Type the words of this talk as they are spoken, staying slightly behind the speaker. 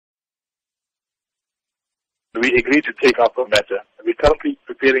We agreed to take up a matter. We're currently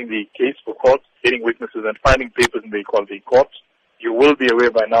preparing the case for court, getting witnesses and finding papers in the equality court. You will be aware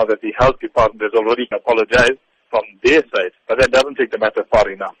by now that the health department has already apologized from their side, but that doesn't take the matter far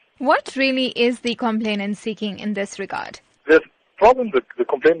enough. What really is the complainant seeking in this regard? The problem that the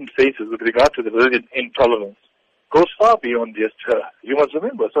complainant faces with regard to the religion intolerance goes far beyond just her. You must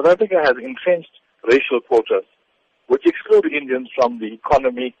remember, South Africa has entrenched racial quotas, which exclude Indians from the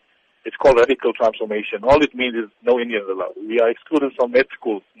economy. It's called radical transformation. All it means is no Indians allowed. We are excluded from med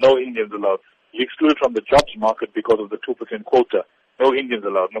schools, no Indians allowed. We're excluded from the jobs market because of the 2% quota, no Indians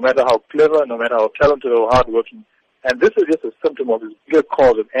allowed. No matter how clever, no matter how talented or hardworking. And this is just a symptom of this bigger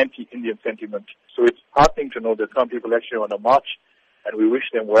cause of anti-Indian sentiment. So it's heartening to know that some people actually want to march, and we wish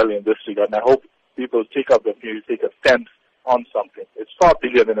them well in this regard. And I hope people take up the opportunity to take a stance on something. It's far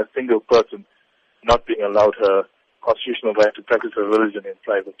bigger than a single person not being allowed her constitutional right to practice her religion in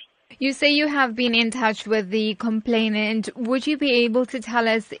private. You say you have been in touch with the complainant. Would you be able to tell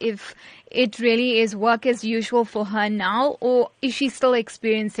us if it really is work as usual for her now, or is she still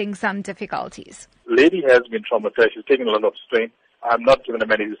experiencing some difficulties? Lady has been traumatized. She's taken a lot of strain. I'm not given a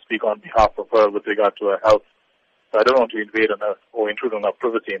mandate to speak on behalf of her with regard to her health. So I don't want to invade on her or intrude on her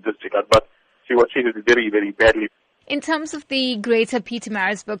privacy in this regard, but she was treated very, very badly. In terms of the greater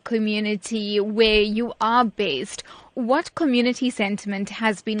Pietermaritzburg community where you are based, what community sentiment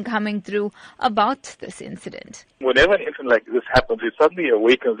has been coming through about this incident? Whenever an incident like this happens, it suddenly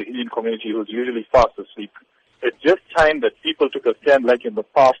awakens the Indian community who's usually fast asleep. It's just time that people took a stand like in the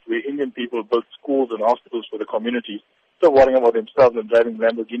past where Indian people built schools and hospitals for the community, still worrying about themselves and driving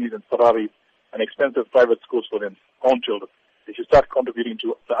Lamborghinis and Ferraris and expensive private schools for their own children. They should start contributing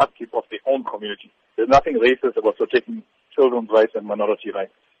to the upkeep of their own community. There's nothing racist about protecting children's rights and minority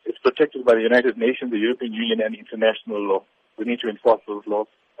rights. It's protected by the United Nations, the European Union, and international law. We need to enforce those laws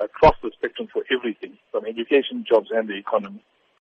across the spectrum for everything, from education, jobs, and the economy.